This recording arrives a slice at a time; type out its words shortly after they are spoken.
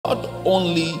God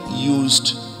only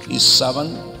used his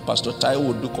servant, Pastor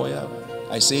Taiwo Odukoya,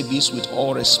 I say this with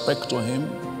all respect to him,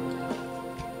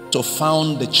 to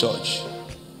found the church.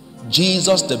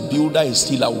 Jesus the builder is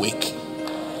still awake,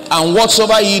 and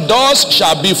whatsoever he does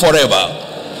shall be forever.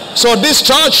 So this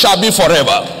church shall be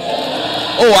forever.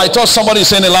 Oh, I thought somebody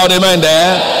saying a loud amen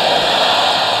there.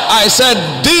 I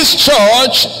said this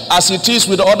church, as it is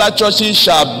with other churches,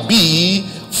 shall be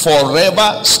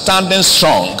forever standing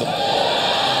strong.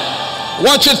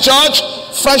 Watch it, church.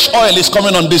 Fresh oil is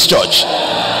coming on this church.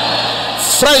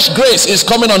 Fresh grace is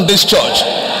coming on this church.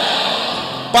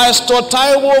 Pastor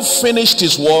Taiwo finished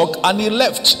his work and he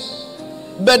left,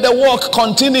 but the work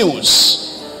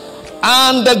continues,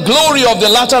 and the glory of the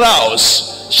latter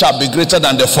house shall be greater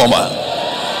than the former.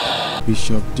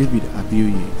 Bishop David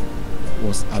Abioye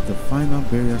was at the final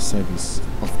burial service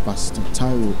of Pastor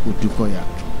Taiwo Odukoya,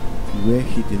 where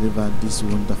he delivered this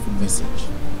wonderful message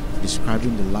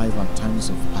describing the life and times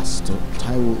of Pastor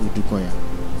Taiwo Odukoya,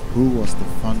 who was the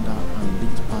founder and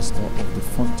lead pastor of the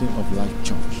Fountain of Life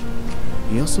Church.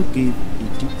 He also gave a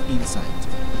deep insight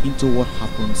into what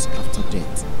happens after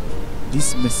death.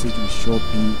 This message will sure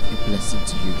be a blessing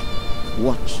to you.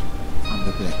 Watch and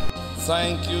be blessed.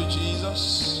 Thank you,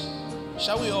 Jesus.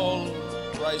 Shall we all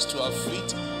rise to our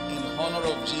feet in honor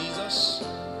of Jesus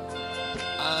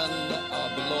and our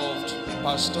beloved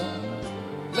pastor?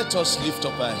 Let us lift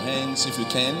up our hands if you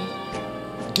can.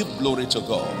 Give glory to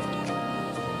God.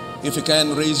 If you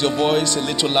can, raise your voice a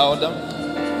little louder.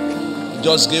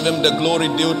 Just give him the glory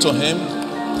due to him.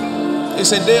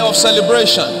 It's a day of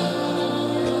celebration.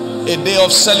 A day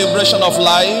of celebration of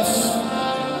life.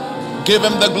 Give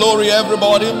him the glory,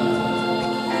 everybody.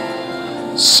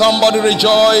 Somebody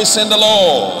rejoice in the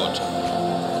Lord.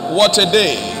 What a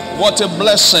day. What a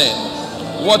blessing.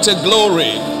 What a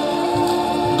glory.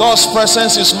 God's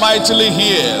presence is mightily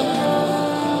here.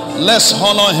 Let's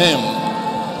honor him.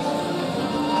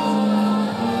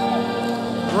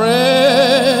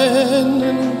 Reign,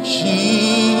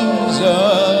 Jesus,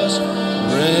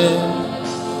 reign.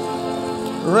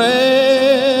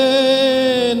 Reign,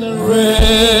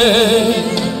 reign,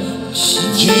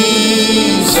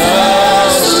 Jesus,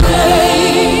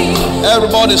 reign.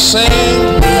 Everybody sing.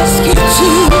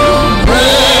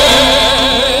 Reign,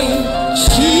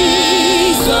 Jesus,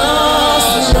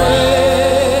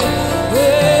 reign.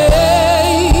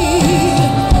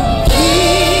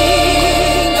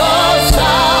 King of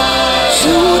Zion,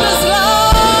 Judah's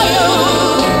Lion,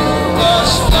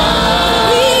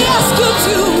 we ask you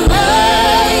to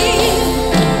reign.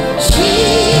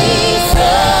 Jesus,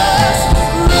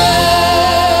 reign.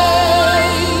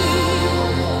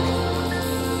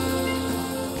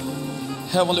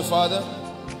 Heavenly Father,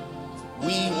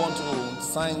 we want to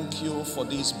thank you for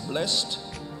this blessed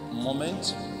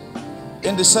moment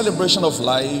in the celebration of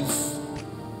life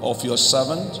of your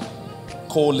servant,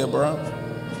 co-laborer,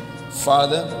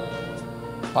 father,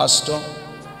 pastor,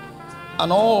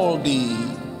 and all the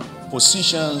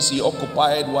positions he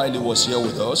occupied while he was here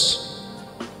with us.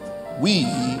 We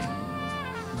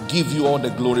give you all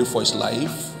the glory for his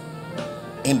life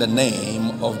in the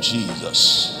name of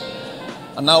Jesus.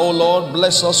 And now, O Lord,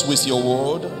 bless us with your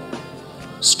word.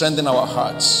 Strengthen our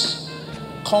hearts.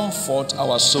 Comfort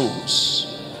our souls.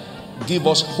 Give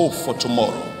us hope for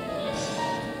tomorrow.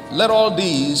 Let all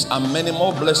these and many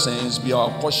more blessings be our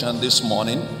portion this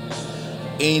morning.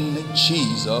 In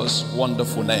Jesus'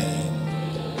 wonderful name.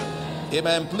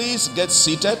 Amen. Please get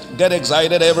seated. Get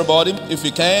excited, everybody. If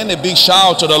you can, a big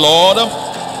shout to the Lord.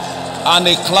 And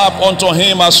a clap unto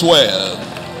him as well.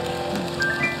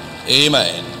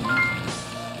 Amen.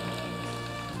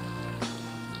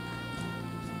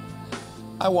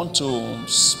 I want to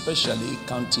specially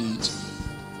count it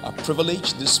a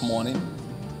privilege this morning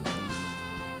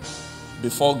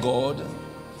before God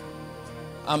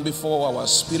and before our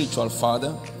spiritual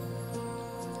father,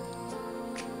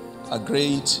 a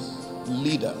great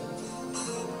leader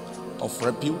of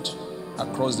repute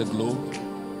across the globe,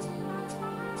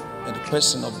 in the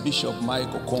person of Bishop Mike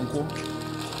Okonkwo,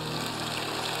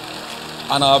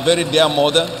 and our very dear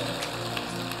mother,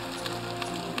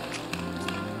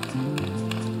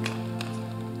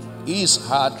 he's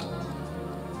had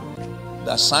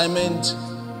the assignment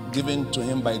given to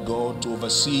him by God to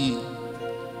oversee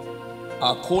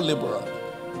our co-laborer,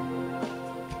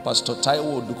 Pastor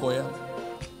Taiwo Odukoya,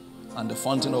 and the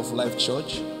Fountain of Life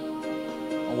Church.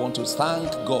 I want to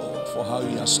thank God for how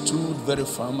he has stood very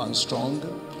firm and strong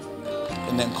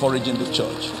in encouraging the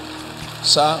church.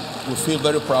 Sir, we feel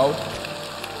very proud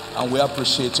and we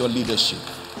appreciate your leadership.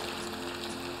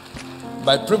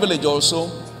 By privilege also,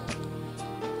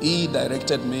 he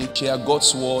directed me to share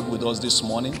God's word with us this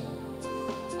morning.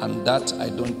 And that I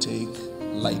don't take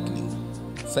lightly.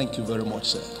 Thank you very much,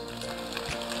 sir.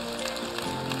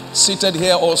 Seated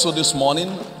here also this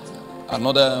morning,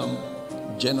 another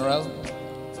general,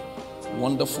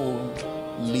 wonderful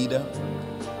leader,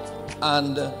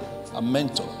 and a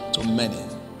mentor to many.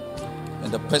 In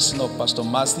the person of Pastor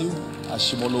Matthew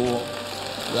Ashimolo,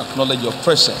 we acknowledge your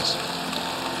presence.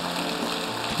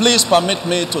 Please permit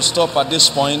me to stop at this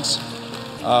point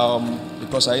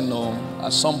because I know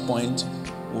at some point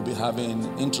we'll be having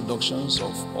introductions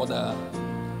of other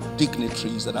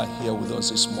dignitaries that are here with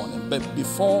us this morning. But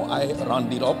before I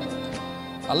round it up,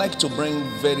 I'd like to bring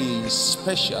very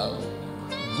special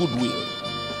goodwill,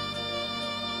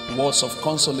 words of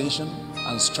consolation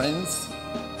and strength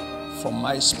from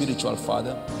my spiritual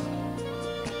father,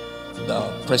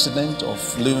 the president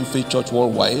of Living Faith Church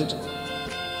Worldwide,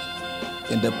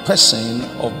 in the person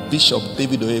of Bishop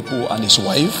David Oyeku and his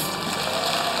wife,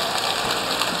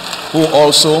 who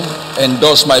also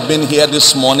endorsed my being here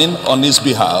this morning on his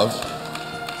behalf.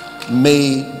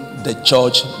 May the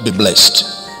church be blessed.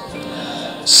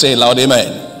 Say loud,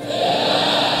 amen.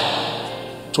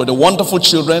 Amen. To the wonderful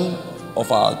children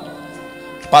of our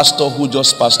pastor who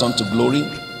just passed on to glory,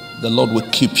 the Lord will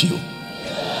keep you.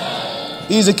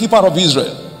 He is the keeper of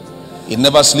Israel. He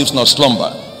never sleeps nor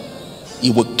slumber. He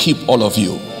will keep all of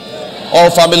you. All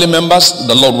family members,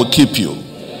 the Lord will keep you.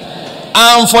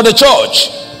 And for the church,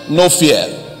 no fear,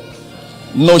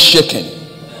 no shaking,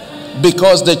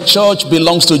 because the church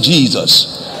belongs to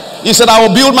Jesus. He said, I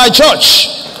will build my church,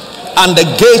 and the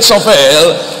gates of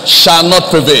hell shall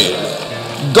not prevail.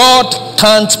 God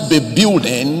can't be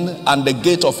building, and the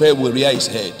gate of hell will rear his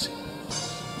head.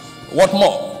 What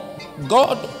more?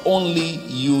 God only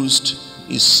used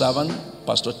his servant,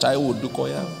 Pastor Taiwo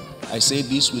Odukoya, I say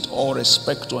this with all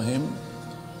respect to him,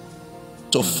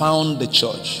 to found the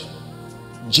church.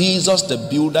 Jesus the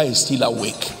builder is still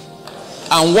awake,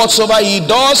 and whatsoever he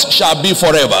does shall be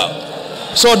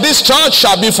forever. So this church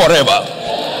shall be forever.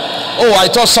 Oh, I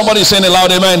thought somebody saying a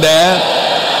loud amen there.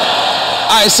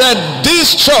 I said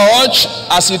this church,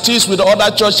 as it is with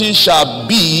other churches, shall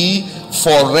be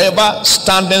forever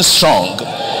standing strong.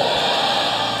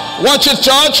 Watch it,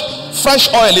 church.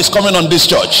 Fresh oil is coming on this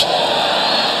church.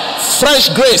 Fresh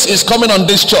grace is coming on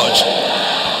this church.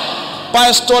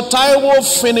 Pastor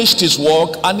Taiwo finished his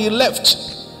work and he left,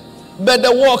 but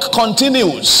the work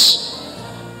continues,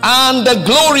 and the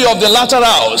glory of the latter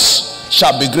house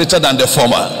shall be greater than the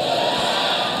former.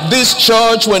 This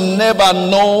church will never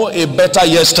know a better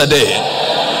yesterday.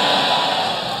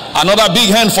 Another big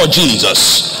hand for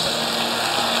Jesus.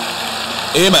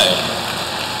 Amen.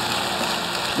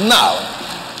 Now,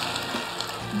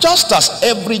 just as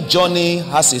every journey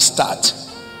has a start,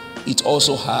 it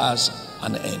also has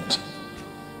an end.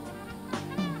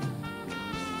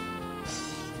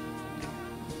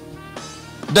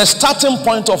 The starting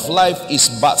point of life is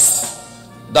birth.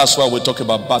 That's why we talk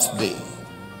about birthday.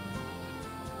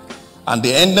 And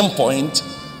the ending point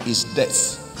is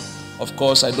death. Of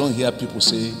course, I don't hear people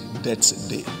say death's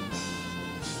day,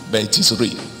 but it is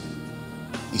real.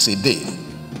 It's a day.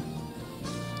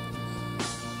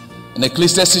 In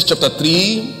Ecclesiastes chapter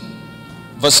 3,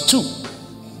 verse 2,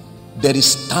 there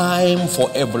is time for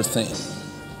everything.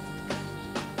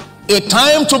 A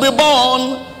time to be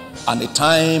born and a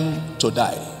time to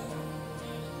die.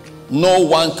 No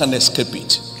one can escape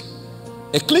it.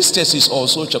 Ecclesiastes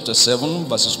also chapter 7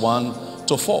 verses 1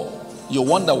 to 4. You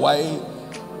wonder why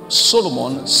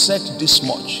Solomon said this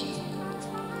much.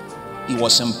 He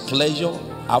was in pleasure,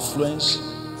 affluence,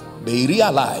 but he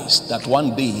realized that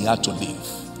one day he had to leave.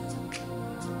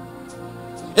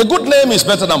 A good name is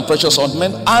better than precious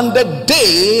ointment, and the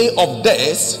day of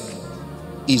death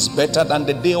is better than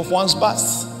the day of one's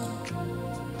birth.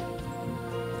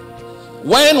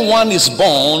 When one is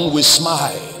born, we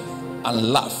smile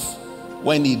and laugh.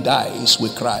 When he dies,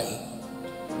 we cry.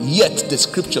 Yet the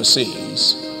scripture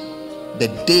says the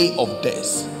day of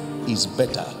death is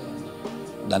better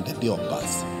than the day of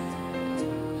birth.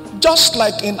 Just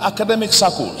like in academic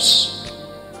circles,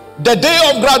 the day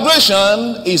of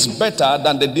graduation is better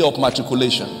than the day of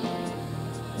matriculation.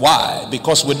 Why?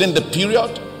 Because within the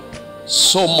period,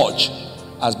 so much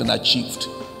has been achieved.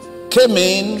 Came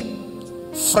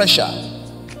in fresher,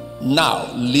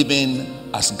 now living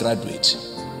as graduate.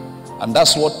 And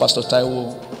that's what Pastor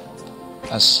Taiwo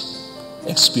has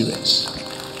experienced.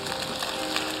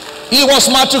 He was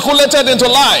matriculated into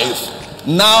life.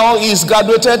 Now he is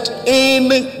graduated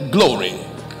in glory.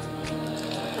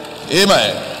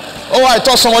 Amen. Oh, I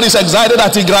thought somebody is excited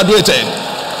that he graduated.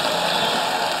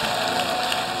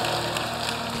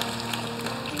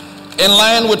 In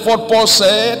line with what Paul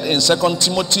said in 2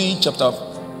 Timothy chapter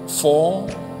 4,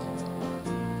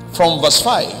 From verse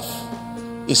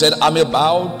 5, he said, I'm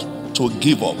about to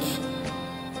give up.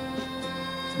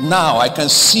 Now I can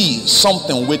see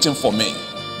something waiting for me.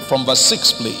 From verse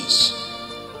 6, please.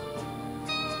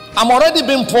 I'm already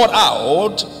being poured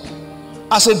out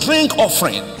as a drink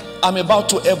offering. I'm about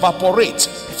to evaporate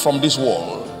from this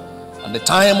world, and the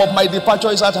time of my departure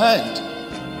is at hand.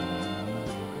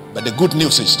 But the good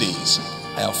news is this: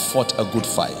 I have fought a good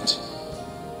fight.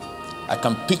 I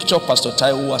can picture Pastor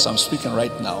Taiwo as I'm speaking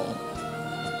right now,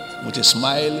 with a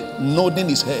smile, nodding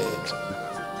his head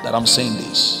that I'm saying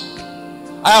this.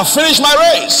 I have finished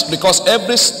my race, because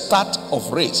every start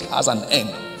of race has an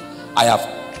end. I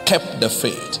have kept the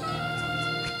faith.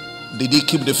 Did he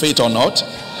keep the faith or not?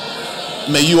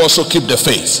 May you also keep the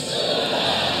faith.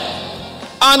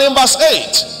 And in verse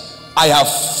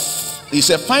 8, he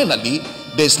said, finally,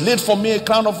 there's laid for me a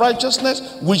crown of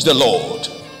righteousness, which the Lord,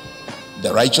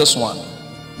 the righteous one,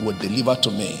 will deliver to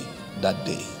me that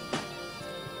day.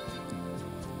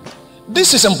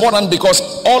 This is important because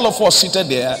all of us seated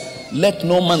there, let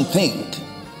no man think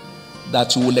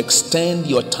that you will extend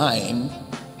your time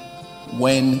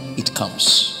when it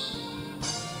comes.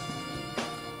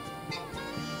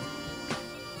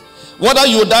 Whether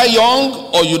you die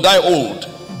young or you die old,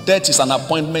 death is an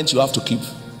appointment you have to keep.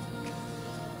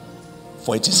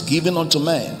 For it is given unto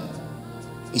man,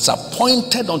 it's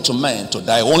appointed unto man to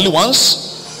die only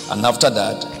once, and after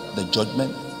that, the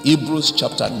judgment. Hebrews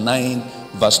chapter 9,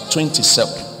 verse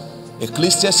 27.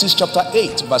 Ecclesiastes chapter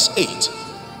 8, verse 8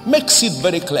 makes it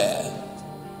very clear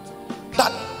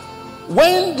that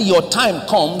when your time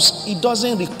comes, it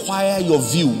doesn't require your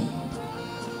view.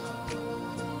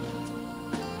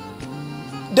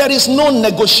 There is no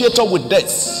negotiator with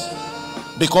death,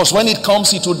 because when it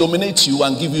comes, it will dominate you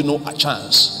and give you no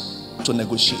chance to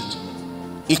negotiate.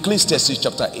 Ecclesiastes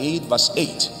chapter 8, verse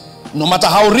 8. No matter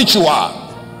how rich you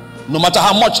are, no matter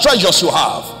how much treasures you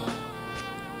have,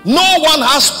 no one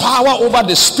has power over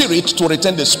the spirit to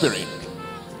retain the spirit,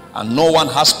 and no one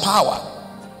has power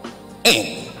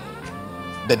in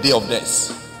the day of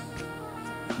death.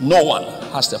 No one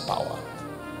has the power.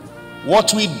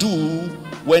 What we do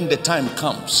when the time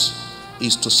comes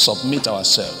is to submit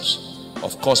ourselves.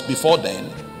 Of course, before then,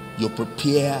 you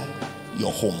prepare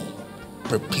your home,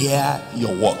 prepare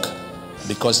your work,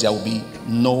 because there will be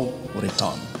no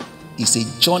return. It's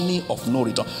a journey of no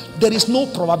return. There is no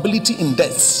probability in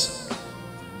death.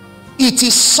 It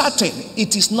is certain.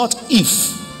 It is not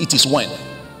if, it is when.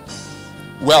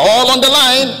 We're all on the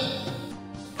line,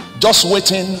 just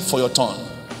waiting for your turn.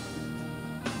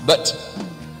 But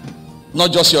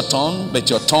not just your turn, but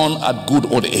your turn at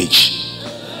good old age.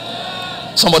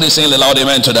 Somebody saying a loud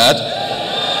amen to that.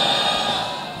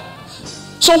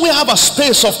 So we have a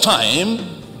space of time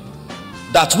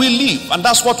that we live, and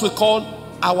that's what we call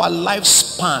our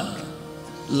lifespan.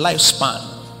 Lifespan,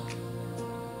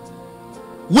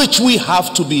 which we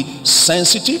have to be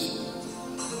sensitive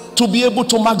to be able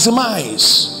to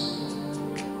maximize.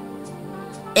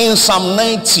 In Psalm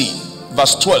 90,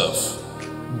 verse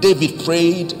 12, David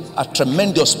prayed a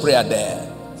tremendous prayer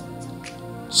there.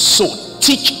 So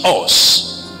teach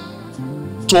us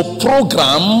to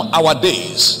program our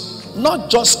days, not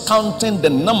just counting the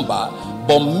number,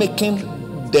 but making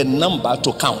the number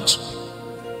to count.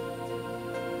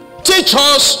 Teach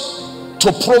us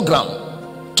to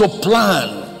program, to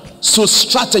plan, to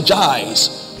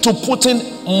strategize, to put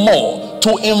in more,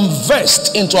 to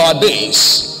invest into our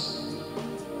days,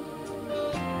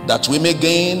 that we may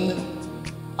gain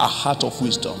a heart of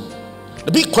wisdom.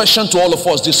 The big question to all of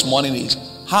us this morning is,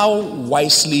 how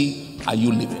wisely are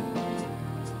you living?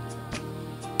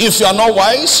 If you are not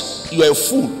wise, you are a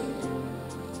fool.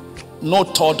 No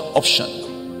third option.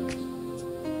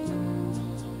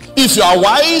 If you are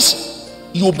wise,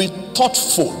 you will be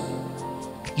thoughtful.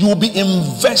 You will be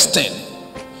investing.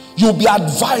 You will be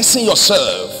advising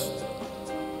yourself.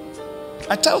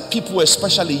 I tell people,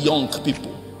 especially young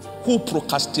people, who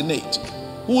procrastinate,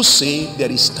 who say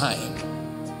there is time.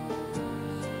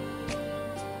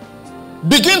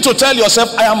 Begin to tell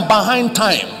yourself, I am behind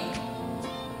time.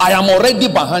 I am already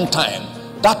behind time.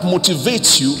 That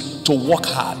motivates you to work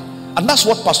hard. And that's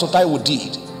what Pastor Taiwo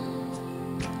did.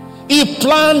 He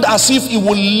planned as if he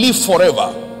would live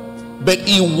forever, but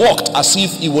he walked as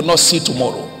if he would not see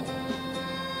tomorrow.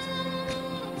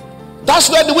 That's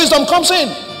where the wisdom comes in.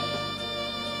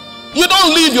 You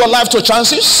don't live your life to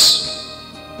chances.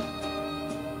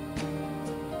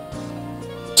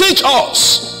 Teach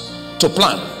us to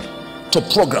plan, to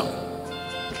program.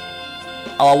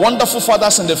 Our wonderful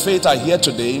fathers in the faith are here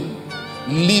today,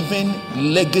 leaving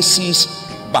legacies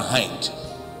behind.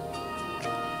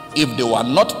 If they were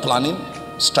not planning,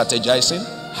 strategizing,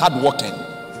 hardworking,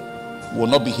 will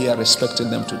not be here respecting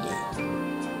them today.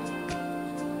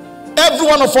 Every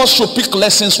one of us should pick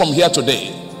lessons from here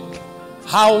today.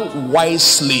 How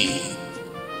wisely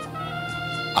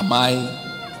am I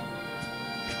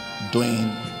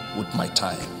doing with my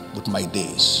time, with my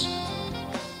days?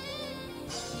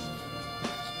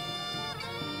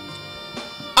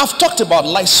 I've talked about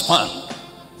lifespan,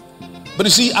 but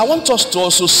you see, I want us to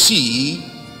also see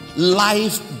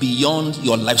life beyond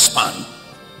your lifespan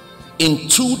in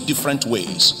two different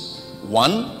ways.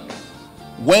 One,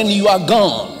 when you are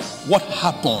gone, what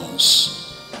happens?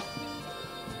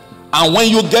 And when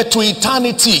you get to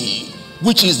eternity,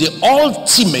 which is the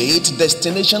ultimate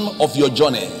destination of your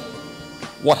journey,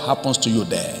 what happens to you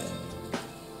there?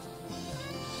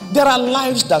 There are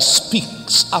lives that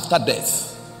speaks after death.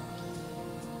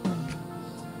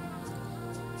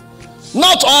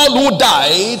 Not all who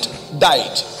died.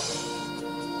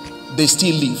 They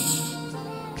still live.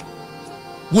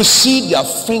 We see their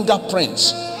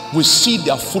fingerprints. We see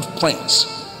their footprints.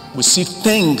 We see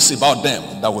things about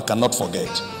them that we cannot forget.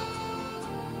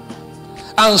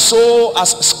 And so,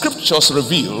 as scriptures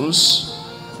reveals,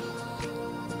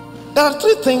 there are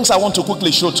three things I want to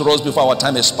quickly show to us before our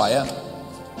time expires,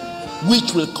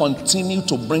 which will continue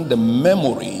to bring the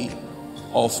memory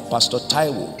of Pastor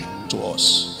Taiwo to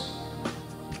us.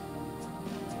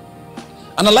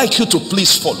 And I'd like you to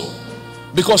please follow,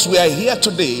 because we are here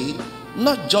today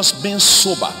not just being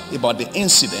sober about the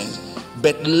incident,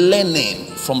 but learning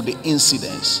from the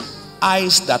incidents.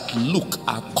 Eyes that look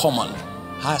are common,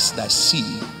 hearts that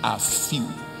see are few.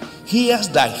 Ears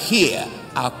that hear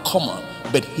are common,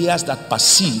 but ears that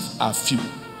perceive are few.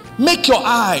 Make your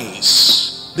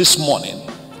eyes this morning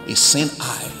a seeing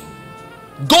eye.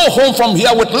 Go home from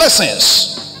here with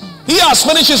lessons. He has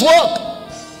finished his work.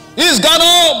 He's gone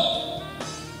home.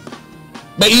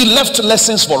 But he left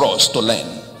lessons for us to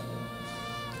learn.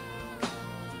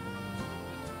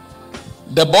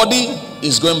 The body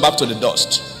is going back to the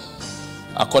dust,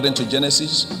 according to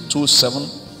Genesis 2:7,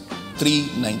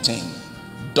 3:19.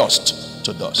 Dust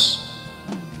to dust.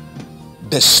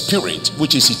 The spirit,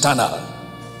 which is eternal,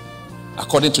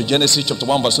 according to Genesis chapter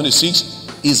 1 verse 26,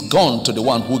 is gone to the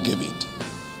one who gave it.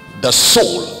 The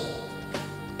soul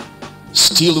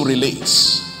still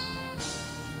relates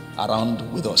around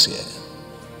with us here.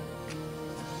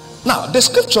 Now, the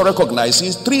scripture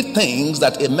recognizes three things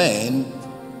that a man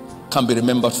can be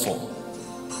remembered for.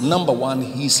 Number one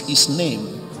is his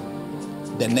name.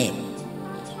 The name.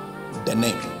 The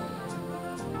name.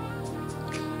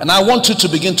 And I want you to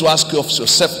begin to ask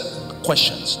yourself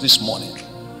questions this morning.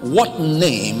 What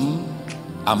name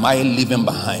am I leaving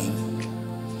behind?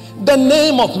 The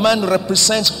name of man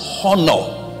represents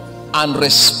honor and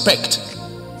respect.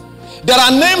 There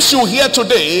are names you hear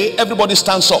today, everybody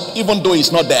stands up, even though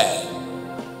it's not there.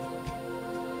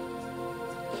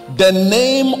 The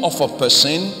name of a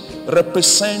person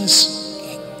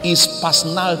represents his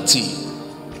personality,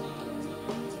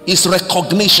 his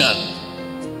recognition.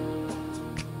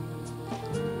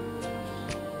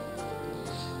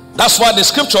 That's why the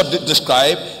scripture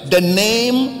describes the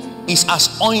name is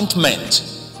as ointment.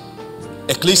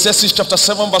 Ecclesiastes chapter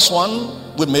 7 verse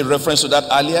 1, we made reference to that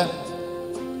earlier.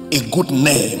 A good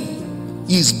name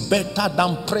is better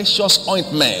than precious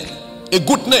ointment. A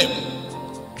good name.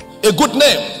 A good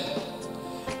name.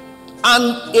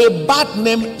 And a bad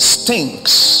name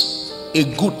stinks. A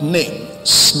good name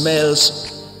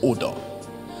smells odor.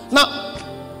 Now,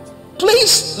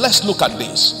 please, let's look at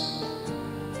this.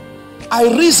 I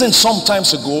reasoned some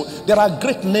times ago, there are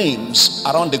great names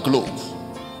around the globe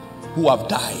who have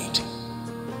died.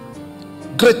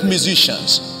 Great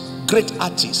musicians, great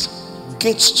artists,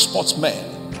 great sportsmen,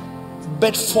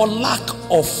 but for lack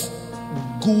of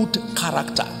good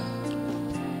character,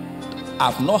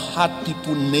 I've not had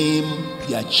people name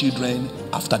their children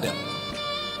after them.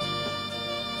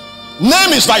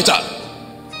 Name is vital.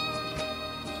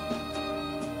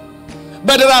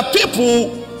 But there are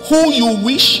people who you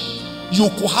wish you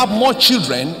could have more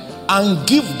children and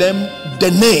give them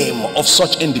the name of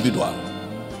such individual,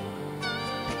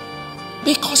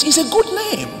 because it's a good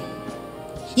name.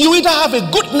 You either have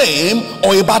a good name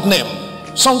or a bad name.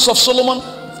 Songs of Solomon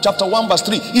chapter 1 verse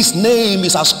 3, his name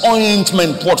is as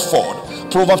ointment poured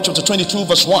forth. Proverbs chapter 22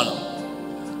 verse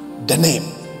 1, the name,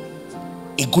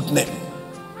 a good name,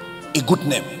 a good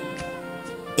name,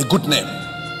 a good name.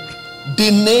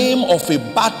 The name of a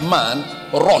bad man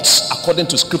rots according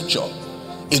to scripture.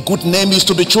 A good name is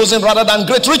to be chosen rather than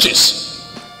great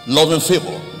riches, love and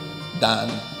favor, than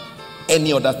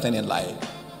any other thing in life.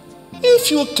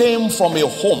 If you came from a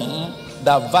home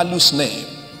that values name,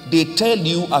 they tell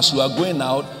you as you are going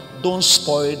out, don't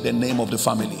spoil the name of the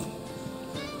family.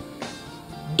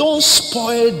 don't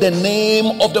spoil the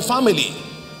name of the family.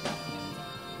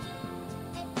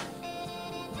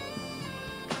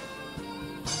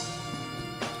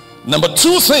 Number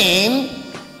two thing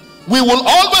we will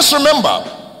always remember,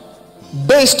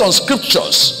 based on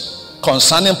scriptures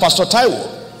concerning Pastor Taiwo,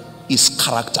 is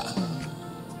character.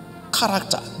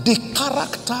 Character. The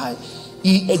character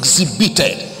he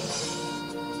exhibited: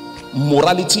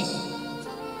 morality,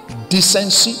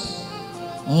 decency,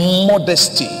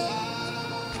 modesty,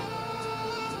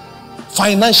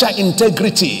 financial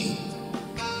integrity,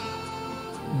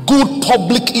 good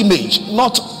public image,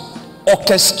 not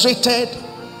orchestrated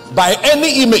by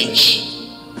any image,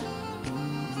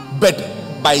 but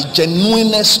by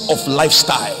genuineness of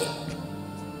lifestyle.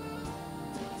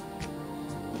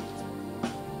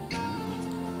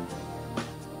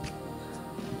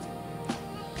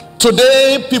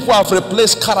 Today, people have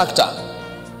replaced character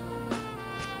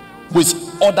with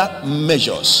other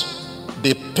measures.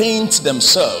 They paint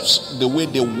themselves the way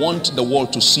they want the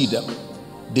world to see them.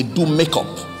 They do makeup.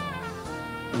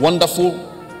 Wonderful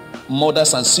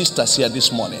mothers and sisters here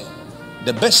this morning,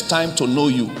 the best time to know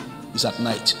you is at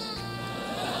night,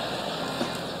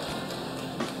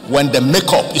 when the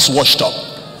makeup is washed up.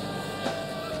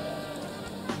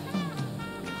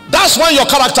 That's when your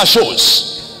character shows.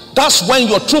 That's when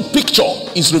your true picture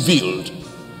is revealed.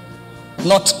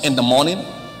 Not in the morning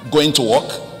going to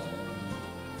work.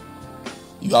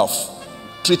 You have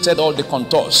treated all the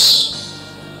contours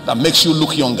that makes you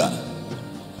look younger.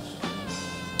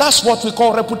 That's what we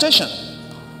call reputation.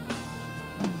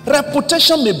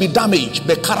 Reputation may be damaged,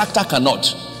 but character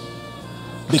cannot.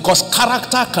 Because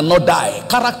character cannot die.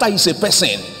 Character is a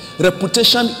person.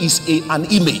 Reputation is an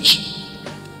image.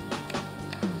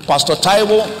 Pastor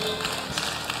Taiwo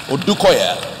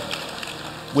Odukoya,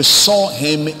 we saw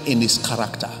him in his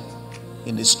character,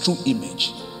 in his true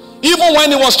image. Even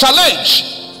when he was challenged,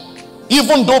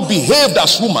 even though behaved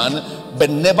as woman, but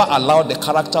never allowed the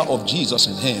character of Jesus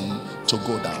in him to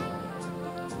go down.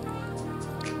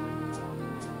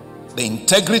 The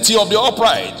integrity of the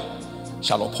upright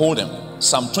shall uphold him.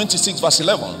 Psalm 26 verse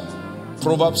 11.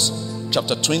 Proverbs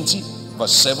chapter 20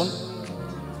 verse 7.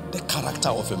 The character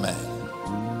of a man.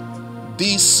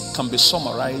 This can be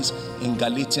summarized in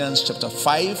Galatians chapter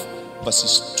 5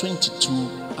 verses 22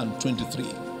 and 23,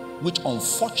 which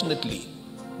unfortunately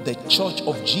the church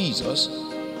of Jesus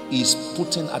is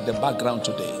putting at the background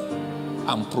today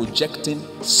and projecting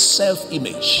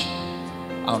self-image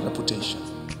and reputation.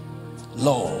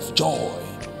 Love, joy,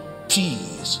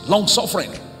 peace,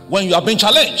 long-suffering when you have been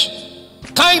challenged,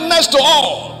 kindness to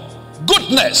all,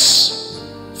 goodness,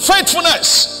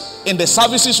 faithfulness in the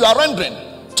services you are rendering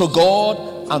to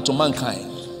God and to mankind,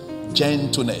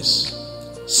 gentleness,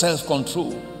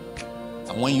 self-control.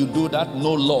 And when you do that,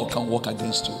 no law can work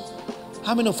against you.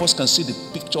 How many of us can see the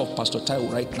picture of Pastor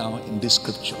Taiwo right now in this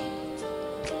scripture?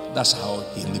 That's how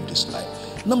he lived his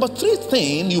life. Number three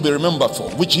thing you'll be remembered for,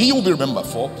 which he will be remembered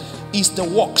for, is the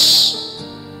works.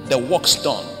 The works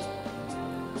done.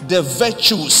 The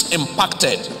virtues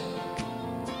impacted.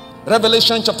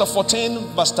 Revelation chapter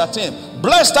 14 verse 13.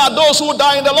 Blessed are those who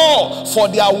die in the Lord, for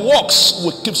their works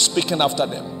will keep speaking after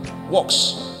them.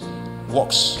 Works.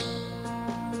 Works.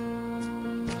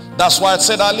 That's why I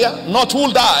said earlier, not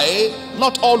who die,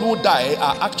 not all who die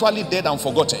are actually dead and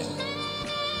forgotten.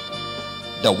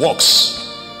 The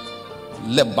works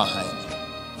left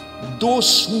behind.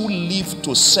 Those who live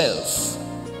to self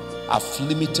have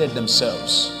limited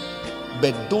themselves,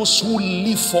 but those who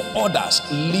live for others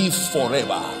live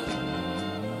forever.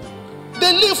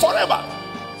 They live forever.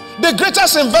 The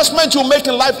greatest investment you make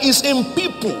in life is in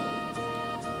people.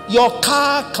 Your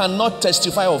car cannot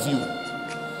testify of you.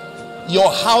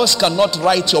 Your house cannot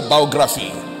write your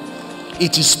biography.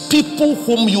 It is people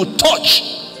whom you touch,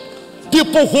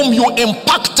 people whom you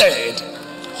impacted,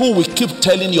 who will keep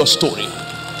telling your story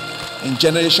in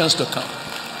generations to come.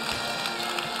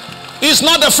 It's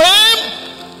not the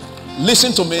fame.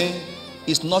 Listen to me.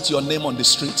 It's not your name on the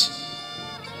street.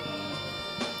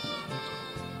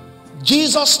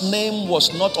 Jesus' name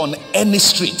was not on any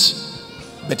street,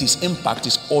 but his impact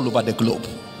is all over the globe.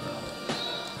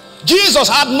 Jesus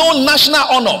had no national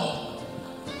honor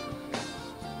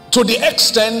to the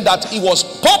extent that he was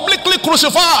publicly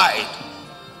crucified,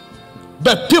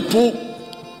 but people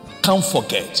can't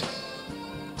forget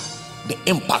the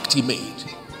impact he made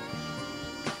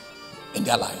in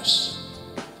their lives.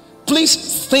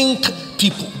 Please think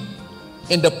people.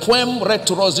 In the poem read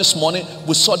to us this morning,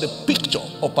 we saw the picture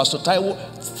of Pastor Taiwo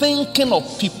thinking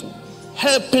of people,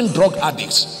 helping drug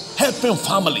addicts, helping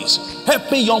families,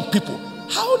 helping young people.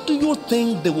 How do you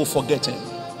think they will forget him?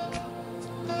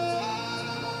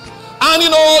 And you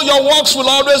know, your works will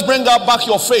always bring back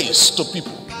your face to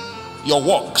people. Your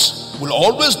works will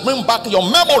always bring back your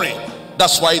memory.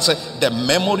 That's why it says the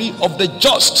memory of the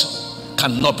just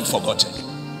cannot be forgotten.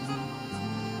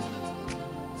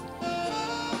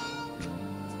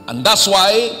 And that's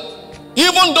why,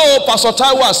 even though Pastor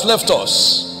Taiwo has left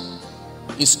us,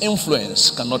 his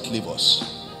influence cannot leave us.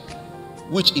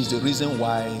 Which is the reason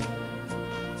why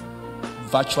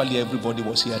virtually everybody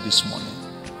was here this morning,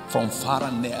 from far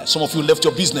and near. Some of you left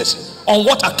your business. On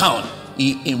what account?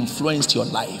 He influenced your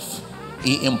life.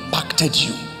 He impacted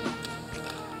you.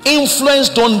 Influence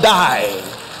don't die.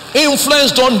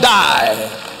 Influence don't die.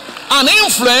 And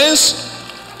influence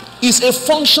is a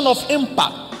function of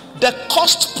impact. The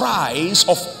cost price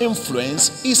of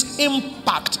influence is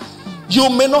impact. You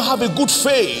may not have a good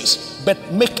face,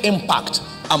 but make impact.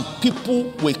 And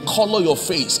people will color your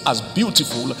face as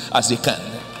beautiful as they can.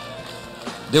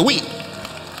 They will.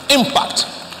 Impact.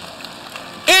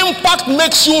 Impact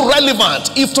makes you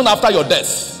relevant even after your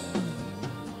death.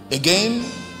 Again,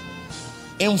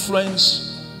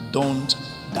 influence don't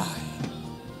die.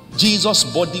 Jesus'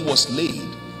 body was laid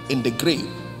in the grave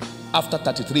after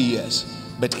 33 years,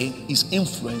 but his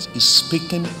influence is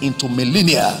speaking into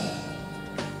millennia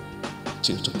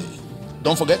till today.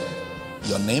 Don't forget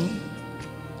your name,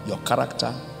 your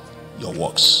character, your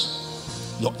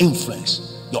works, your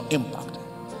influence, your impact.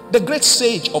 The great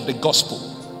sage of the gospel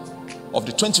of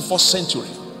the 21st century,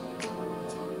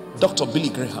 Dr. Billy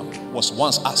Graham, was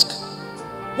once asked,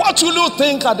 what will you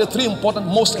think are the three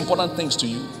most important things to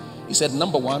you? He said,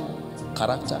 number one,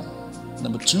 character.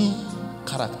 Number two,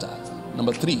 character.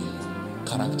 Number three,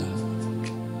 character.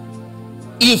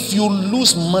 If you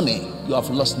lose money, you have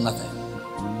lost nothing.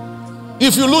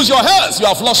 If you lose your health, you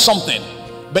have lost something.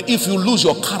 But if you lose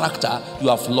your character, you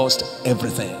have lost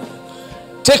everything.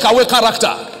 Take away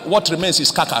character, what remains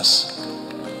is carcass.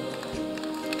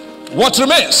 What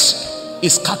remains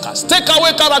is carcass. Take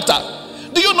away character.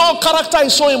 Do you know character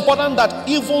is so important that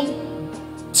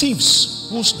even thieves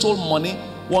who stole money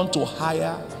want to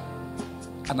hire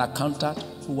an accountant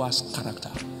who has character?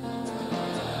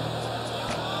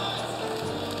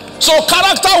 So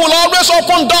character will always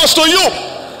open doors to you.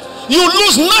 You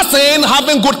lose nothing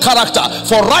having good character.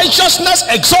 For righteousness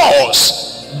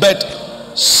exalts, but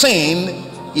sin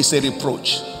is a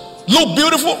reproach. Look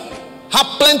beautiful, have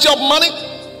plenty of money,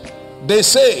 they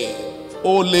say,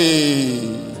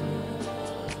 ole.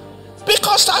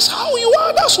 Because that's how you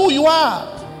are, that's who you are.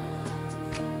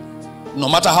 No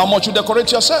matter how much you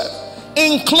decorate yourself.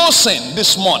 In closing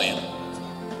this morning,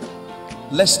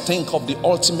 let's think of the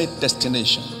ultimate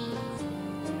destination.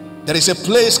 There is a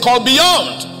place called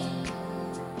beyond.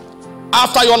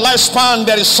 After your lifespan,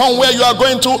 there is somewhere you are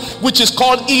going to, which is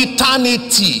called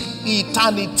eternity.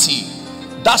 Eternity.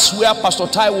 That's where Pastor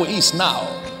Taiwo is now.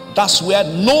 That's where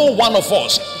no one of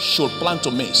us should plan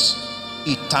to miss.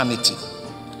 Eternity.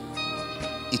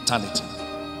 Eternity.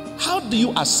 How do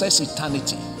you assess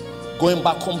eternity? Going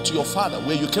back home to your father,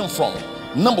 where you came from.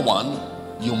 Number one,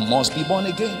 you must be born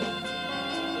again.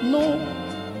 No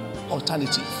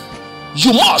alternative.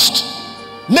 You must.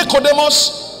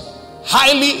 Nicodemus,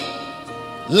 highly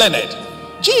learned.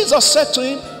 Jesus said to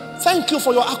him, thank you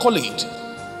for your accolade,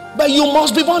 but you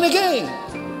must be born again.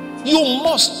 You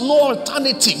must, no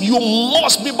alternative. You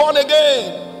must be born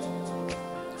again.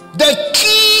 The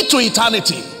key to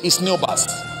eternity is new birth.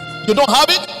 You don't have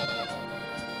it?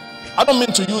 I don't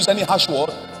mean to use any harsh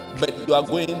word, but you are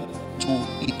going to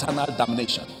eternal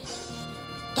damnation.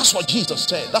 That's what Jesus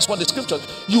said. That's what the scripture.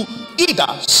 You either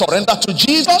surrender to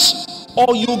Jesus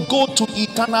or you go to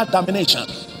eternal damnation.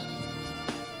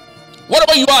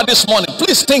 Whatever you are this morning,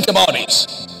 please think about it.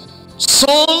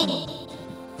 Soon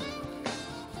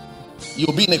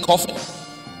you'll be in a coffin.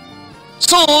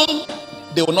 Soon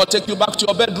they will not take you back to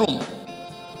your bedroom.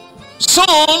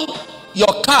 Soon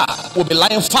your car will be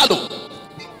lying fallow.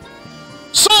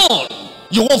 Soon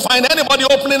you won't find anybody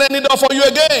opening any door for you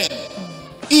again.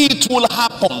 It will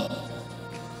happen.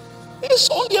 It's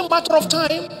only a matter of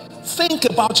time. Think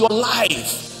about your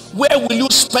life. Where will you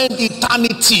spend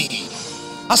eternity?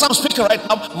 As I'm speaking right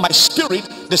now, my spirit,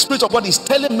 the Spirit of God is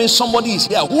telling me somebody is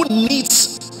here who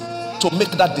needs to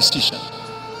make that decision.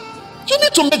 You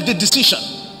need to make the decision.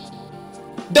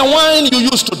 The wine you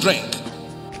used to drink,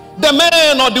 the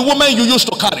man or the woman you used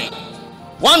to carry,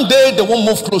 one day they won't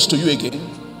move close to you again.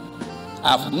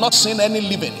 I have not seen any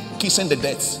living kissing the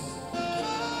dead.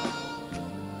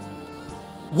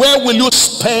 Where will you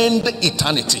spend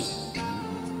eternity?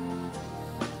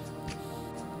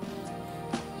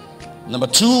 Number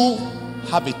two,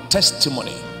 have a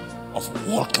testimony of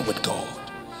walking with God.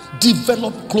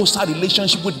 Develop closer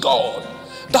relationship with God.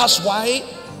 That's why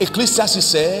Ecclesiastes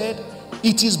said,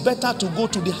 it is better to go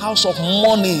to the house of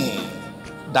mourning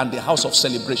than the house of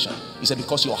celebration. He said,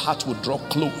 because your heart will draw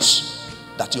close,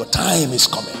 that your time is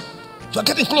coming. You are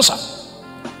getting closer.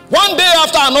 One day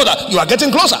after another, you are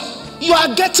getting closer. You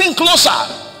are getting closer.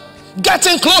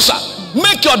 Getting closer.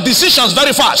 Make your decisions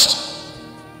very fast.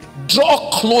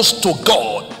 Draw close to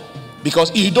God.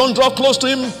 Because if you don't draw close to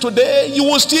him today, you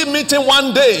will still meet him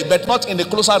one day, but not in the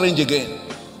closer range again.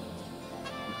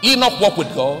 Enoch walked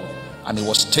with God, and he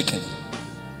was taken.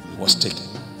 He was taken.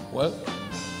 Well,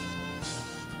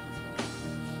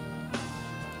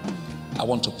 I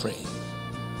want to pray.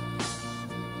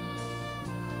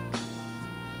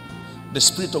 The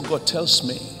Spirit of God tells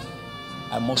me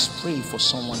I must pray for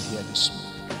someone here this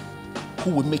morning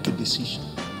who will make a decision.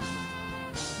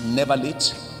 Never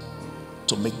late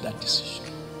to make that decision.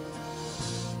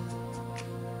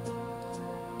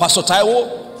 Pastor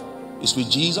Taiwo is with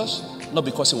Jesus, not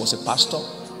because he was a pastor,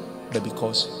 but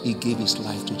because he gave his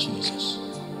life to Jesus.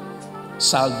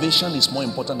 Salvation is more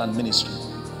important than ministry.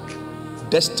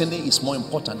 Destiny is more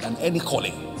important than any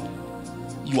calling.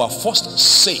 You are first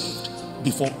saved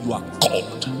before you are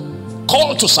called.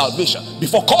 Called to salvation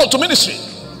before called to ministry.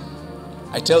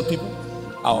 I tell people,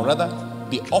 I would rather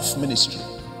be off ministry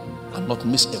and not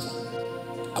miss heaven.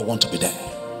 I want to be there.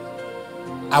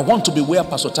 I want to be where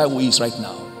Pastor Taiwo is right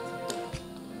now.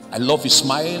 I love his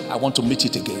smile. I want to meet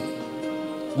it again,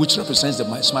 which represents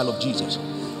the smile of Jesus.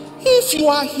 If you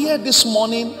are here this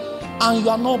morning and you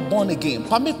are not born again,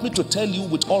 permit me to tell you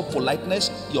with all politeness,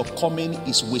 your coming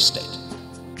is wasted.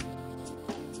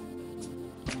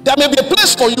 There may be a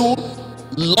place for you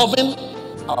loving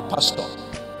our pastor,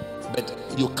 but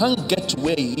you can't get to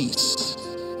where he is.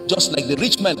 Just like the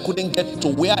rich man couldn't get to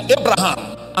where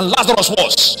Abraham and Lazarus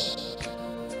was,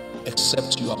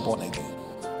 except you are born again.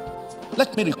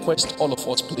 Let me request all of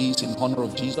us, please, in honor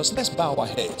of Jesus, let's bow our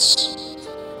heads.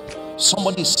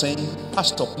 Somebody is saying,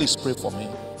 Pastor, please pray for me.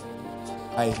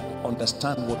 I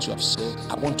understand what you have said.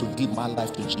 I want to give my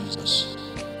life to Jesus.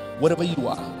 Wherever you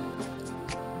are,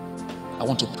 I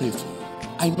want to pray for you.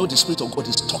 I know the Spirit of God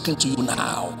is talking to you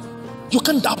now. You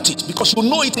can't doubt it because you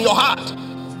know it in your heart.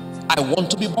 I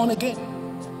want to be born again.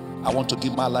 I want to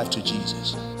give my life to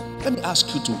Jesus. Let me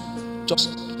ask you to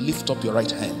just lift up your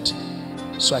right hand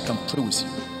so I can pray with you.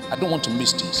 I don't want to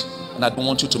miss this, and I don't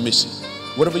want you to miss it.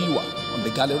 Wherever you are, on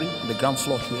the gallery, on the ground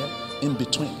floor here, in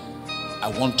between,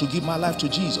 I want to give my life to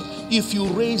Jesus. If you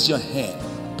raise your hand,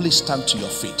 please stand to your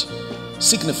feet,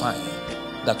 signifying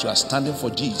that you are standing for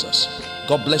Jesus.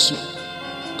 God bless you.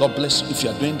 God bless you. If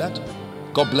you are doing that,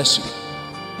 God bless you.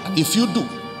 And if you do,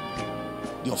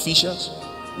 the officials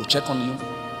will check on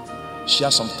you, share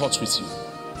some thoughts with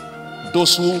you.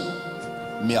 Those who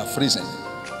may have risen,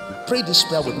 pray this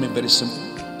prayer with me, very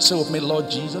simple. Say with me,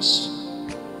 Lord Jesus,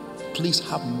 please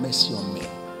have mercy on me.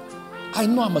 I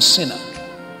know I'm a sinner.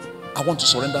 I want to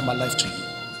surrender my life to you.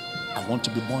 I want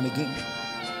to be born again.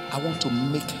 I want to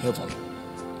make heaven.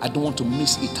 I don't want to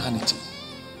miss eternity.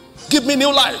 Give me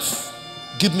new life.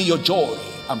 Give me your joy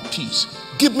and peace.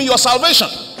 Give me your salvation.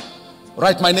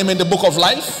 Write my name in the book of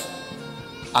life,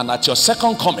 and at your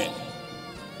second coming,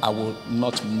 I will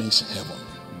not miss heaven.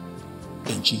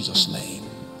 In Jesus' name.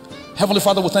 Heavenly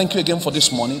Father, we thank you again for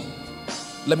this morning.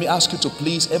 Let me ask you to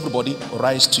please, everybody,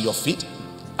 rise to your feet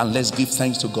and let's give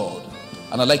thanks to God.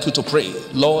 And I'd like you to pray,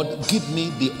 Lord, give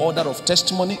me the order of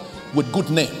testimony with good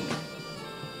name,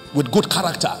 with good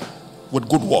character, with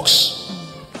good works,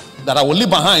 that I will leave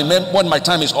behind when my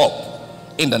time is up,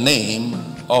 in the name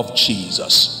of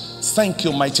Jesus. Thank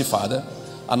you, mighty Father.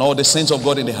 And all the saints of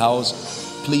God in the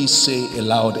house, please say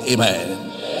aloud, amen.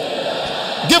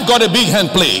 Give God a big hand,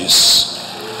 please.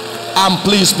 And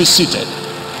please be seated.